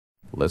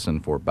Listen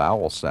for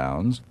bowel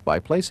sounds by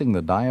placing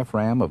the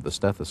diaphragm of the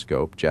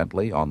stethoscope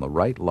gently on the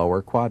right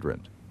lower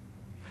quadrant.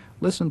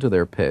 Listen to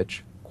their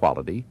pitch,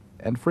 quality,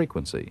 and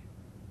frequency.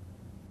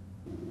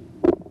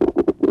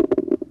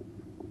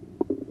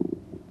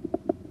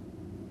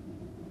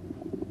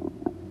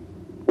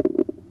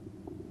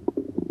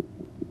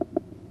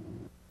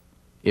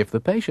 If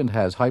the patient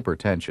has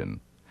hypertension,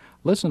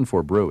 listen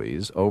for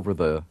bruits over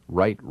the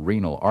right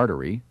renal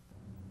artery,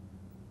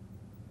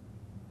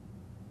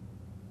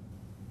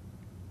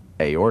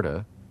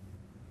 aorta,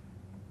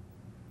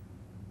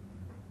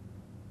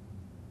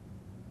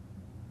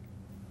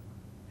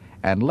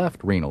 and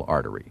left renal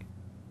artery.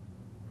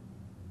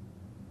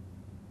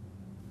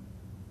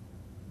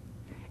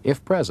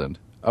 If present,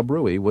 a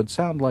bruit would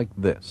sound like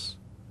this.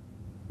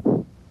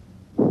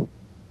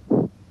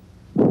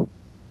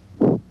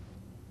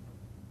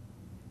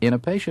 In a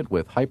patient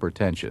with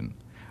hypertension,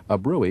 a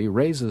bruit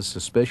raises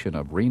suspicion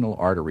of renal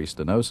artery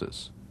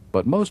stenosis,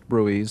 but most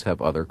bruits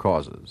have other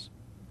causes.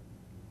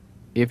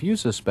 If you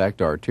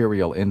suspect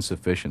arterial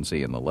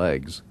insufficiency in the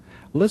legs,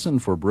 listen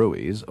for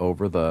bruits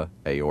over the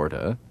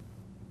aorta,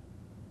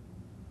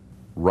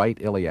 right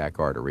iliac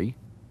artery,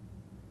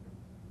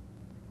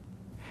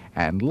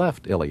 and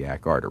left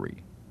iliac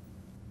artery.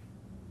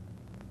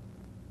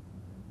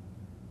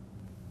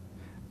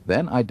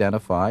 Then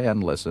identify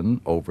and listen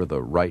over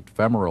the right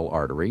femoral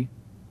artery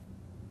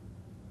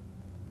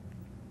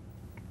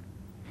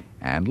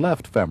and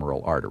left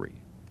femoral artery.